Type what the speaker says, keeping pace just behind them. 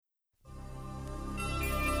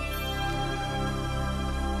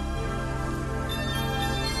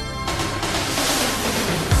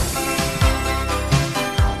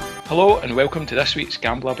Hello and welcome to this week's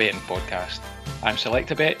Gambler Betting Podcast. I'm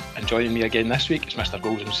Selectabet and joining me again this week is Mr.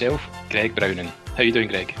 Goals himself, Greg Browning. How you doing,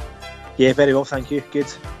 Greg? Yeah, very well, thank you. Good.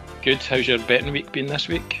 Good. How's your betting week been this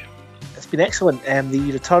week? It's been excellent.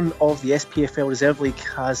 The return of the SPFL Reserve League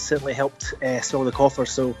has certainly helped swell the coffers,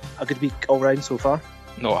 so a good week all round so far.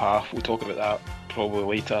 Not half. We'll talk about that probably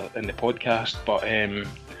later in the podcast, but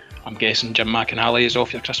I'm guessing Jim McInally is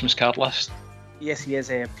off your Christmas card list. Yes, he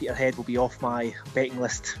is. Peter Head will be off my betting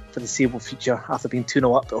list for the foreseeable future after being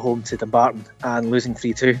 2-0 up at home to Dumbarton and losing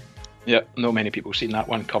 3-2. Yeah, not many people seen that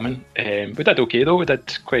one coming. We did okay though. We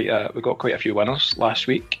got quite a few winners last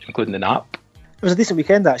week, including the Nap. It was a decent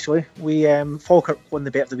weekend actually. Falkirk won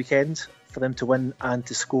the bet of the weekend for them to win and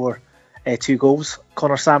to score 2 goals.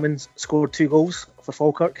 Connor Salmon scored 2 goals for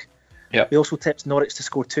Falkirk. Yeah. We also tipped Norwich to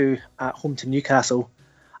score 2 at home to Newcastle,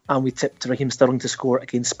 and we tipped Raheem Sterling to score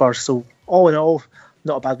against Spurs. So all in all,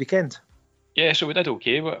 not a bad weekend. Yeah, so we did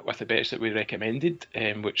okay with the bets that we recommended,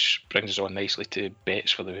 which brings us on nicely to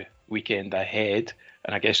bets for the weekend ahead.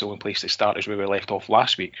 And I guess the only place to start is where we left off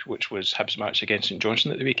last week, which was Hibs' match against St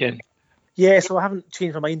Johnstone at the weekend. Yeah, so I haven't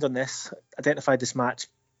changed my mind on this. Identified this match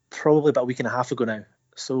probably about a week and a half ago now.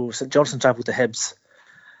 So St Johnstone travelled to Hibs.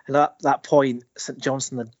 And at that point, St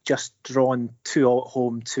Johnstone had just drawn 2-2 at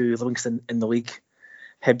home to Livingston in the league.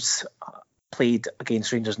 Hibs played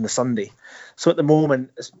against Rangers on the Sunday. So at the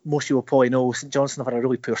moment, as most of you will probably know, St Johnstone have had a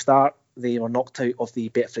really poor start. They were knocked out of the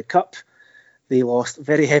Betfred Cup. They lost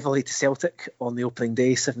very heavily to Celtic on the opening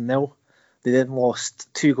day, 7-0. They then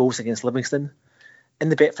lost 2 goals against Livingston. In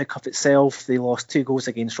the Betfred Cup itself, they lost 2 goals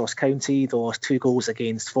against Ross County. They lost 2 goals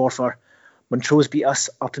against Forfar. Montrose beat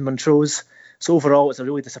us up in Montrose. So overall, it's a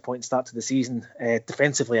really disappointing start to the season,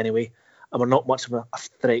 defensively anyway, and we're not much of a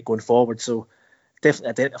threat going forward. So definitely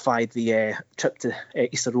identified the trip to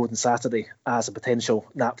Easter Road on Saturday as a potential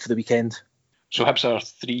nap for the weekend. So Hibs are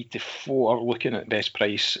 3-4 looking at best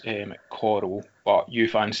price at Coral, but you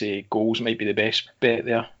fancy goals might be the best bet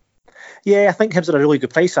there? Yeah, I think Hibs are a really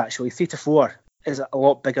good price actually. 3-4 is a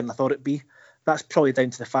lot bigger than I thought it'd be. That's probably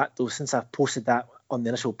down to the fact though, since I posted that on the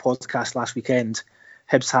initial podcast last weekend,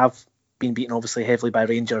 Hibs have been beaten obviously heavily by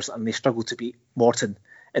Rangers and they struggled to beat Morton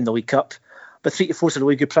in the League Cup. But 3-4 is a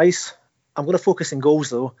really good price. I'm going to focus on goals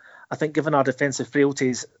though. I think given our defensive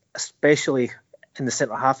frailties, especially in the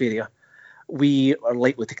centre half area, we are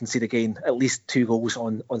likely to concede again at least 2 goals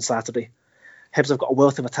on Saturday. Hibs have got a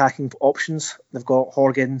wealth of attacking options. They've got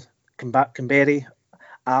Horgan, Canberry,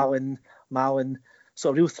 Allen, Mallon.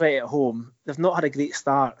 So a real threat at home. They've not had a great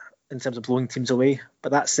start in terms of blowing teams away.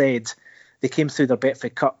 But that said, they came through their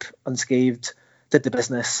Betfred Cup unscathed, did the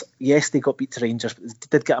business. Yes, they got beat to Rangers, but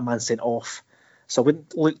they did get a man sent off. So I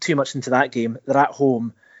wouldn't look too much into that game. They're at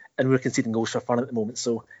home and we're conceding goals for fun at the moment.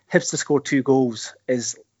 So Hibs to score 2 goals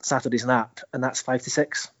is Saturday's nap, and that's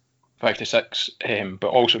 5-6. 5-6, but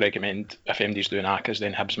also recommend if MD's doing ACCAs,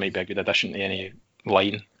 then Hibs might be a good addition to any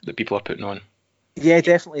line that people are putting on. Yeah,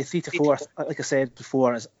 definitely 3-4. Like I said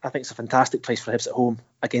before, I think it's a fantastic price for Hibs at home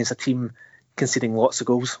against a team conceding lots of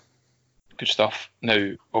goals. Good stuff.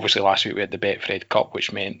 Now, obviously last week we had the Betfred Cup,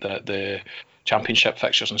 which meant that the Championship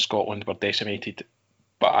fixtures in Scotland were decimated,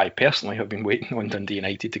 but I personally have been waiting on Dundee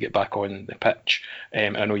United to get back on the pitch. I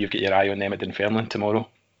know you've got your eye on them at Dunfermline tomorrow.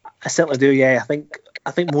 I certainly do, yeah.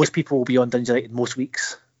 I think most people will be on Dundee United most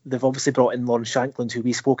weeks. They've obviously brought in Lawrence Shankland, who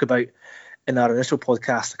we spoke about in our initial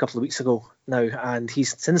podcast a couple of weeks ago now, and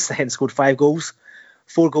he's since then scored 5 goals,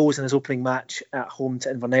 4 goals in his opening match at home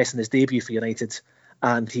to Inverness in his debut for United,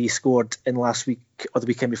 and he scored in last week or the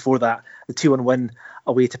weekend before that the 2-1 win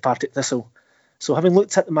away to Partick Thistle. So having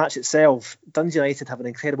looked at the match itself, Dundee United have an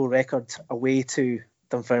incredible record away to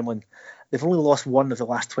Dunfermline. They've only lost 1 of the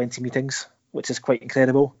last 20 meetings, which is quite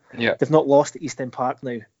incredible. Yeah. They've not lost at East End Park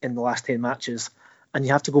now in the last 10 matches. And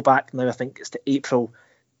you have to go back now, I think it's to April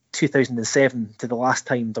 2007 to the last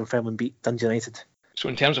time Dunfermline beat Dundee United. So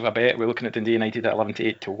in terms of a bet, we're looking at Dundee United at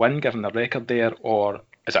 11-8 to win, given their record there, or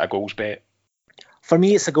is it a goals bet? For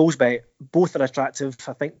me, it's a goals bet. Both are attractive.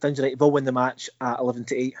 I think Dundee United will win the match at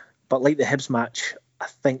 11-8. But like the Hibs match, I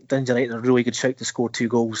think Dundee United are a really good shout to score 2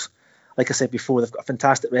 goals. Like I said before, they've got a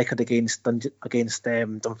fantastic record against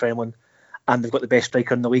Dunfermline, and they've got the best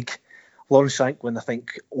striker in the league. Lawrence Shankland, I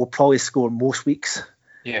think, will probably score most weeks.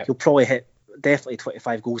 Yeah. He'll probably hit definitely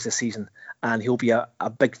 25 goals this season, and he'll be a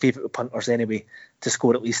big favourite with punters anyway to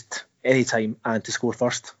score at least any time and to score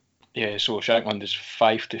first. Yeah, so Shankland is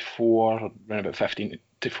 5-4, around about 15-4.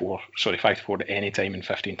 Sorry, 5-4 at any time and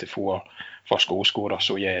 15-4 first goal scorer.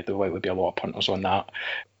 So yeah, there'll likely be a lot of punters on that.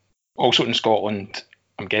 Also in Scotland,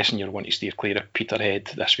 I'm guessing you're wanting to steer clear of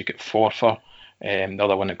Peterhead this week at Forfar. The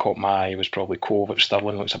other one that caught my eye was probably Cove at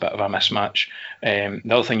Stirling. Looks a bit of a mismatch. The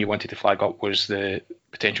other thing you wanted to flag up was the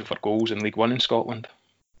potential for goals in League One in Scotland.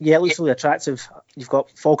 Yeah, it looks really attractive. You've got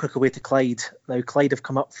Falkirk away to Clyde. Now, Clyde have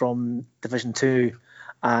come up from Division 2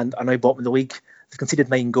 and are now bottom of the league. They've conceded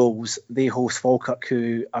 9 goals. They host Falkirk,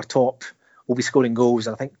 who are top, will be scoring goals.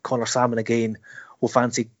 And I think Connor Salmon again will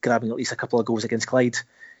fancy grabbing at least a couple of goals against Clyde.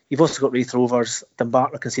 You've also got Raith Rovers.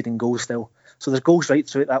 Dumbarton are conceding goals still. So there's goals right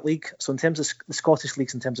throughout that league. So in terms of the Scottish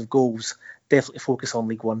leagues, in terms of goals, definitely focus on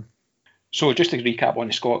League One. So just to recap on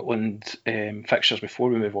the Scotland fixtures before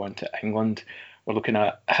we move on to England, we're looking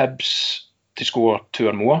at Hibs to score 2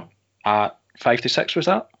 or more at 5-6, was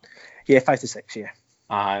that? Yeah, 5-6, yeah.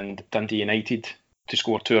 And Dundee United to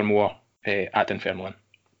score 2 or more at Dunfermline.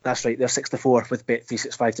 That's right, they're 6-4 with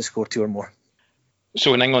Bet365 to score 2 or more.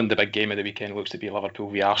 So in England, the big game of the weekend looks to be Liverpool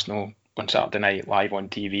v Arsenal on Saturday night, live on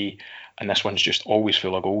TV, and this one's just always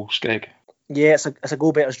full of goals, Greg. Yeah, it's a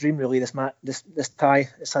goal better's dream, really, this tie.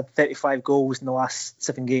 It's had 35 goals in the last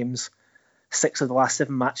 7 games. 6 of the last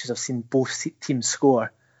 7 matches have seen both teams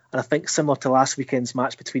score. And I think similar to last weekend's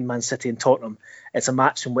match between Man City and Tottenham, it's a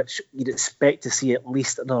match in which you'd expect to see at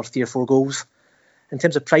least another 3 or 4 goals. In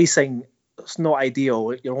terms of pricing, it's not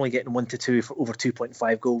ideal. You're only getting 1-2 for over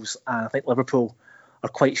 2.5 goals. And I think Liverpool are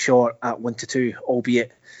quite short at 1-2,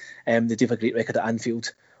 albeit they do have a great record at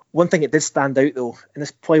Anfield. One thing that did stand out, though, and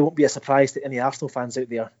this probably won't be a surprise to any Arsenal fans out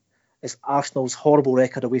there, is Arsenal's horrible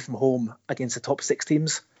record away from home against the top 6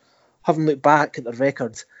 teams. Having looked back at their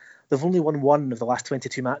record, they've only won 1 of the last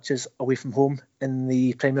 22 matches away from home in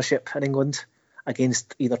the Premiership in England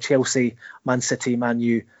against either Chelsea, Man City, Man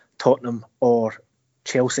U, Tottenham or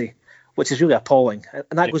Chelsea, which is really appalling.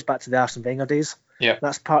 And that goes back to the Arsene Wenger days. Yeah.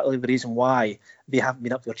 That's partly the reason why they haven't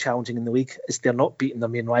been up there challenging in the league, is they're not beating their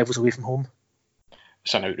main rivals away from home.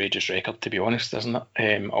 It's an outrageous record, to be honest, isn't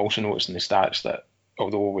it? Also noticing the stats that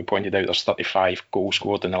although we pointed out there's 35 goals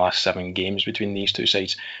scored in the last 7 games between these two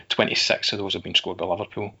sides, 26 of those have been scored by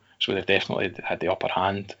Liverpool. So they've definitely had the upper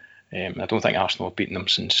hand. I don't think Arsenal have beaten them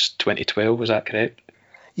since 2012, is that correct?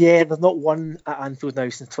 Yeah, they've not won at Anfield now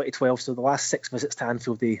since 2012, so the last 6 visits to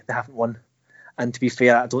Anfield they haven't won. And to be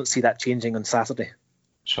fair, I don't see that changing on Saturday.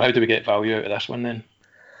 So how do we get value out of this one then?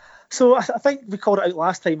 So I think we called it out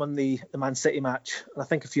last time on the Man City match, and I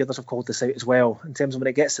think a few others have called this out as well, in terms of when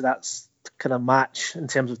it gets to that kind of match, in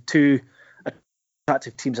terms of 2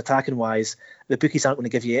 attractive teams attacking wise, the bookies aren't going to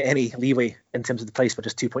give you any leeway in terms of the price for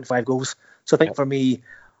just 2.5 goals. So I think for me,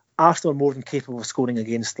 Arsenal are more than capable of scoring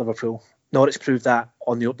against Liverpool. Norwich proved that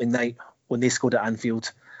on the opening night when they scored at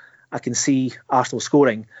Anfield. I can see Arsenal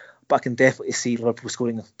scoring, but I can definitely see Liverpool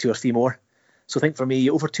scoring 2 or 3 more. So I think for me,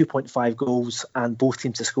 over 2.5 goals and both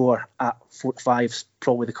teams to score at 4-5 is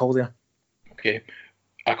probably the call there. Okay.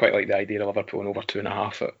 I quite like the idea of Liverpool and over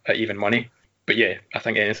 2.5 at even money. But yeah, I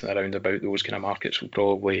think anything around about those kind of markets will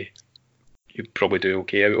you'd probably do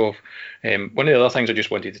okay out of. One of the other things I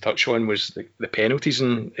just wanted to touch on was the penalties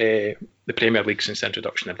in the Premier League since the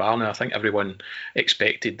introduction of VAR. Now, I think everyone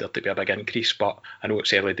expected there to be a big increase, but I know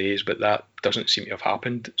it's early days, but that doesn't seem to have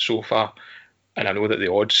happened so far. And I know that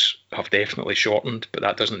the odds have definitely shortened, but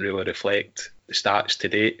that doesn't really reflect the stats to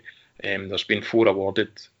date. There's been 4 awarded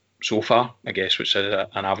so far, I guess, which is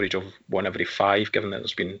an average of 1 every 5, given that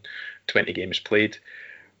there's been 20 games played,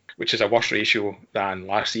 which is a worse ratio than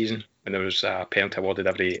last season when there was a penalty awarded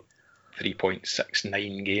every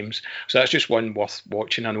 3.69 games. So that's just one worth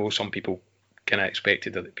watching. I know some people kind of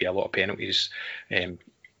expected that there'd be a lot of penalties. I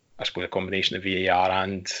suppose a combination of VAR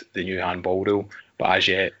and the new handball rule, but as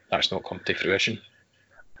yet that's not come to fruition.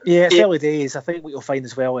 Yeah, it's early days. I think what you'll find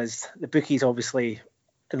as well is the bookies, obviously,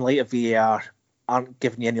 in light of VAR, aren't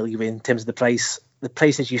giving you any leeway in terms of the price. The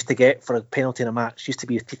prices you used to get for a penalty in a match used to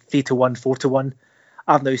be 3-1, 4-1.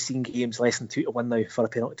 I've now seen games less than 2-1 now for a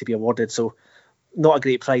penalty to be awarded, so not a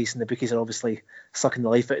great price, and the bookies are obviously sucking the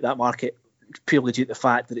life out of that market purely due to the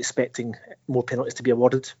fact that they're expecting more penalties to be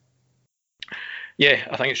awarded. Yeah,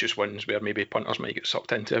 I think it's just ones where maybe punters might get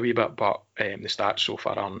sucked into a wee bit, but the stats so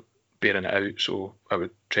far aren't bearing it out, so I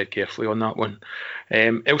would tread carefully on that one.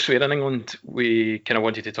 Elsewhere in England, we kind of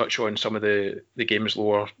wanted to touch on some of the games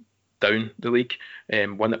lower down the league.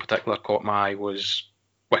 One that particularly caught my eye was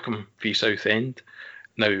Wycombe v Southend.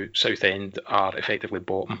 Now, Southend are effectively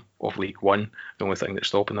bottom of League One. The only thing that's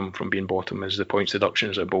stopping them from being bottom is the points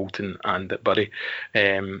deductions at Bolton and at Bury.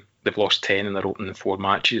 They've lost 10 in their opening 4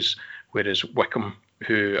 matches, whereas Wycombe,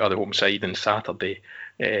 who are the home side on Saturday,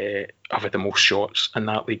 have had the most shots in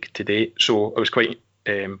that league to date. So I was quite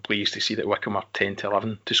pleased to see that Wycombe are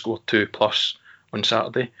 10-11 to score 2+ on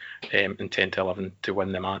Saturday, and 10-11 to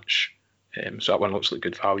win the match So that one looks like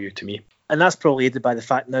good value to me. And that's probably aided by the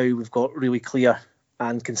fact now we've got really clear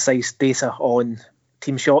and concise data on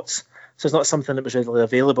team shots. So it's not something that was readily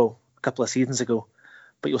available a couple of seasons ago.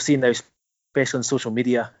 But you'll see now, especially on social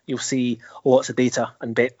media, you'll see lots of data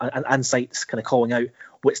and sites kind of calling out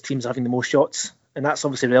which teams are having the most shots. And that's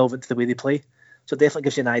obviously relevant to the way they play. So it definitely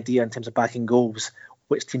gives you an idea in terms of backing goals,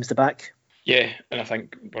 which teams to back. Yeah, and I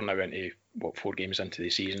think we're now into 4 games into the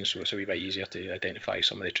season, so it's a wee bit easier to identify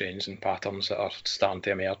some of the trends and patterns that are starting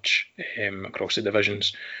to emerge across the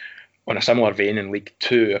divisions. On a similar vein, in League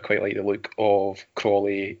 2, I quite like the look of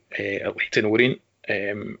Crawley at Leyton Orient.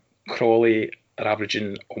 Crawley are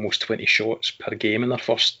averaging almost 20 shots per game in their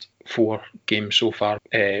first 4 games so far.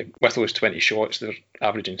 With those 20 shots, they're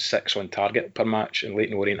averaging 6 on target per match, and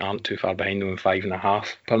Leyton Orient aren't too far behind them in 5.5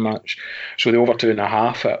 per match. So the over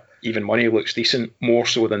 2.5 at even money looks decent, more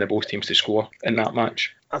so than the both teams to score in that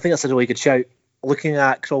match. I think that's a really good shout. Looking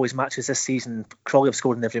at Crawley's matches this season, Crawley have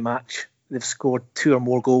scored in every match. They've scored 2 or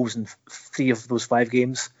more goals in 3 of those 5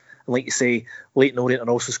 games. And like you say, Leyton Orient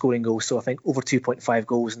are also scoring goals, so I think over 2.5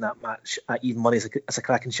 goals in that match at even money is a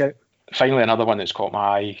cracking shout. Finally, another one that's caught my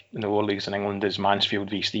eye in the lower leagues in England is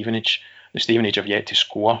Mansfield v Stevenage. The Stevenage have yet to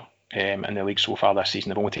score in the league so far this season.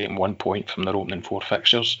 They've only taken 1 point from their opening 4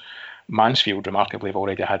 fixtures. Mansfield, remarkably, have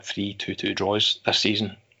already had 3 2-2 draws this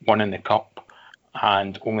season, 1 in the Cup,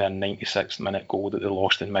 and only a 96th minute goal that they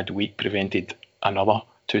lost in midweek prevented another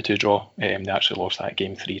 2-2 draw. They actually lost that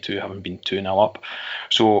game 3-2, having been 2-0 up.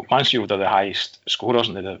 So Mansfield are the highest scorers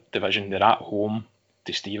in the division. They're at home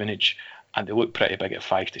to Stevenage, and they look pretty big at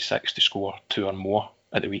 5-6 to score 2 or more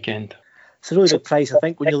at the weekend. It's a really good price. I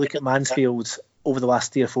think when you look at Mansfield over the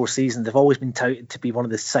last 3 or 4 seasons, they've always been touted to be one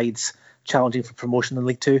of the sides challenging for promotion in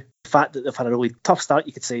League 2. The fact that they've had a really tough start,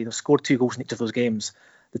 you could say, they've scored 2 goals in each of those games.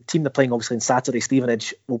 The team they're playing, obviously, on Saturday,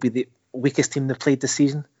 Stevenage, will be the weakest team they've played this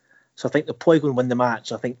season. So I think they'll probably go and win the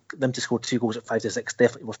match. I think them to score 2 goals at 5-6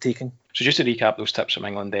 definitely worth taking. So just to recap those tips from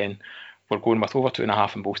England then, we're going with over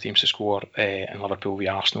 2.5 in both teams to score in Liverpool v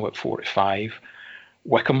Arsenal at 4-5.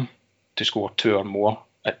 Wycombe to score 2 or more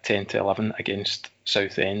at 10-11 against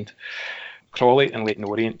Southend. Crawley and Leyton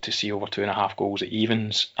Orient to see over 2.5 goals at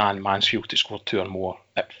evens, and Mansfield to score 2 or more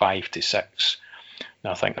at 5-6.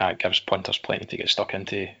 Now I think that gives punters plenty to get stuck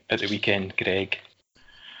into at the weekend, Greg.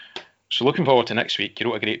 So looking forward to next week, you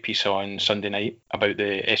wrote a great piece on Sunday night about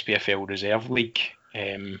the SPFL Reserve League.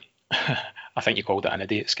 I think you called it an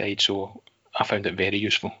idiot's guide, so I found it very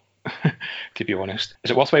useful, to be honest.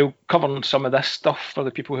 Is it worthwhile covering some of this stuff for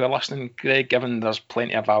the people who are listening, Greg, given there's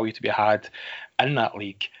plenty of value to be had in that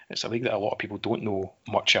league? It's a league that a lot of people don't know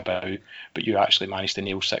much about, but you actually managed to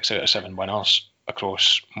nail 6 out of 7 winners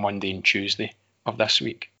across Monday and Tuesday of this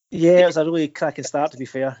week. Yeah, it was a really cracking start, to be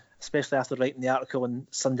fair, especially after writing the article on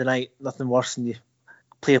Sunday night. Nothing worse than you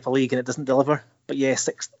play up a league and it doesn't deliver. But yeah,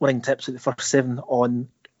 6 winning tips at the first 7 on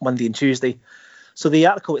Monday and Tuesday. So the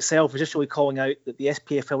article itself was just really calling out that the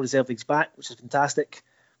SPFL Reserve League's back, which is fantastic.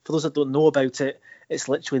 For those that don't know about it, it's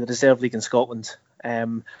literally the Reserve League in Scotland.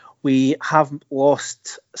 We have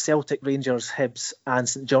lost Celtic, Rangers, Hibs and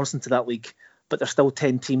St Johnstone to that league, but there's still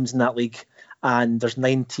 10 teams in that league, and there's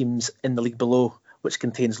 9 teams in the league below, which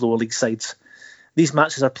contains lower league sides. These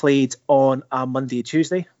matches are played on a Monday and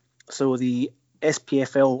Tuesday. So the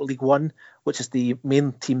SPFL League 1, which is the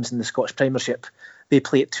main teams in the Scottish Premiership, they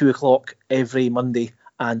play at 2 o'clock every Monday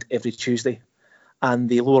and every Tuesday. And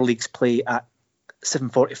the lower leagues play at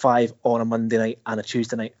 7:45 on a Monday night and a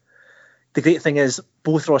Tuesday night. The great thing is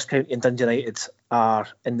both Ross County and Dundee United are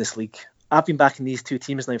in this league. I've been backing these 2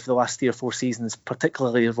 teams now for the last 3 or 4 seasons,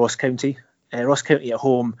 particularly Ross County. Ross County at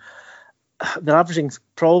home, they're averaging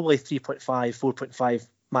probably 3.5, 4.5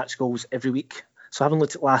 match goals every week. So having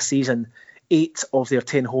looked at last season, 8 of their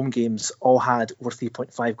 10 home games all had over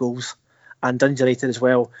 3.5 goals. And Dundee United as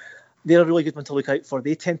well, they're a really good one to look out for.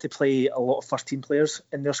 They tend to play a lot of first team players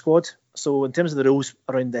in their squad. So in terms of the rules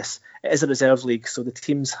around this, it is a reserve league, so the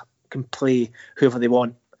teams can play whoever they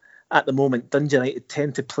want. At the moment, Dundee United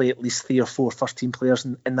tend to play at least 3 or 4 first team players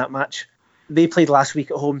in that match. They played last week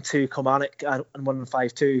at home to Kilmarnock and won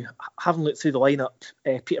 5-2. Having looked through the lineup,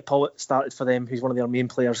 Peter Pawlett started for them, who's one of their main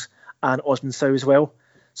players, and Osman Sow as well.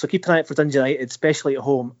 So keep an eye out for Dundee United, especially at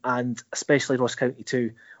home, and especially Ross County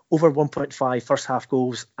too. Over 1.5 first half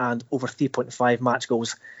goals and over 3.5 match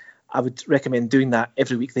goals. I would recommend doing that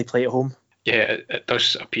every week they play at home. Yeah, it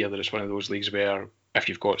does appear that it's one of those leagues where if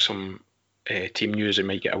you've got some team news, it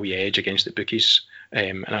might get a wee edge against the bookies.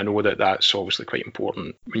 And I know that that's obviously quite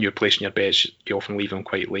important. When you're placing your bets, you often leave them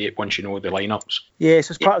quite late once you know the lineups. Yeah,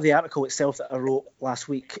 so as part of the article itself that I wrote last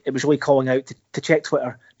week, it was really calling out to check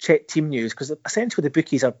Twitter, check team news, because essentially the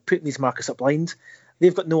bookies are putting these markets up blind.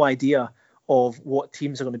 They've got no idea of what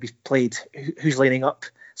teams are going to be played, who's lining up.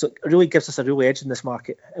 So it really gives us a real edge in this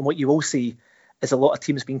market. And what you will see is a lot of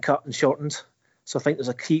teams being cut and shortened. So I think there's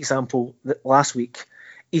a key example that last week,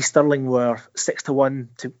 East Stirling were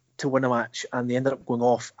 6-1 to win a match, and they ended up going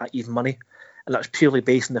off at even money. And that was purely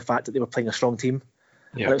based on the fact that they were playing a strong team.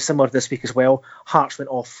 Yeah. And it was similar this week as well. Hearts went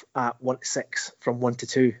off at 1-6 from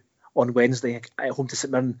 1-2 on Wednesday at home to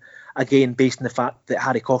St Mirren, again based on the fact that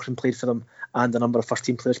Harry Cochrane played for them and a number of first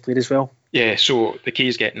team players played as well. Yeah, so the key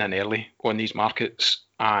is getting in early on these markets,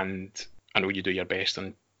 and I know you do your best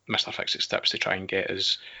on Mr. Fixit's tips to try and get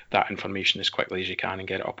us that information as quickly as you can and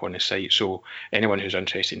get it up on the site. So anyone who's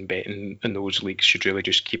interested in betting in those leagues should really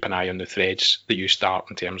just keep an eye on the threads that you start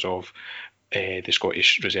in terms of the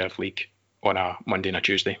Scottish Reserve League on a Monday and a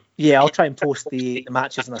Tuesday. Yeah, I'll try and post the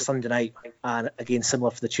matches on a Sunday night, and again similar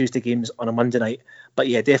for the Tuesday games on a Monday night. But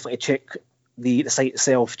yeah, definitely check the site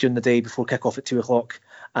itself during the day before kick-off at 2 o'clock,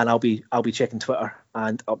 and I'll be checking Twitter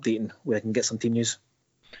and updating where I can get some team news.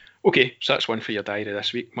 Okay, so that's one for your diary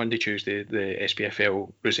this week. Monday, Tuesday, the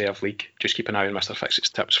SPFL Reserve League. Just keep an eye on Mr. Fixit's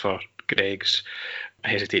tips for Greg's, I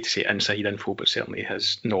hesitate to say inside info, but certainly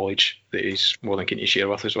his knowledge that he's more than keen to share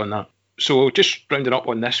with us on that. So just rounding up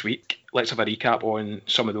on this week, let's have a recap on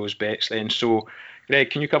some of those bets then. So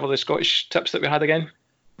Greg, can you cover the Scottish tips that we had again?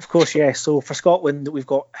 Of course, yeah. So for Scotland, we've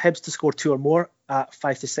got Hibs to score 2 or more at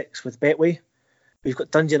 5-6 with Betway. We've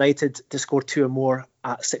got Dundee United to score 2 or more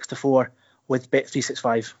at 6-4 with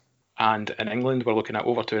Bet365. And in England, we're looking at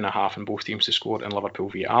over 2.5 in both teams to score in Liverpool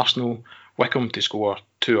v Arsenal. Wycombe to score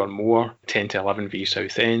 2 or more, 10-11 v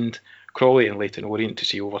Southend. Crawley and Leyton Orient to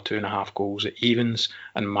see over 2.5 goals at evens.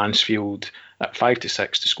 And Mansfield at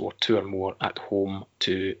 5-6 to score 2 or more at home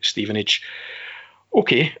to Stevenage.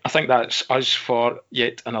 Okay, I think that's us for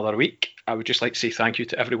yet another week. I would just like to say thank you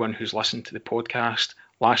to everyone who's listened to the podcast.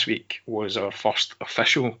 Last week was our first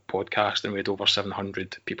official podcast and we had over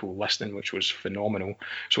 700 people listening, which was phenomenal.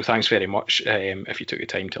 So thanks very much if you took the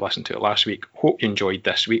time to listen to it last week. Hope you enjoyed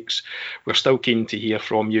this week's. We're still keen to hear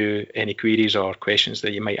from you. Any queries or questions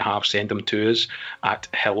that you might have, send them to us at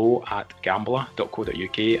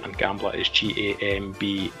hello@gambler.co.uk, and Gambler is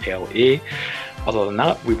GAMBLA. Other than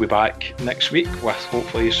that, we'll be back next week with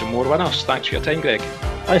hopefully some more winners. Thanks for your time, Greg.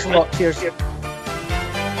 Thanks a lot. Cheers.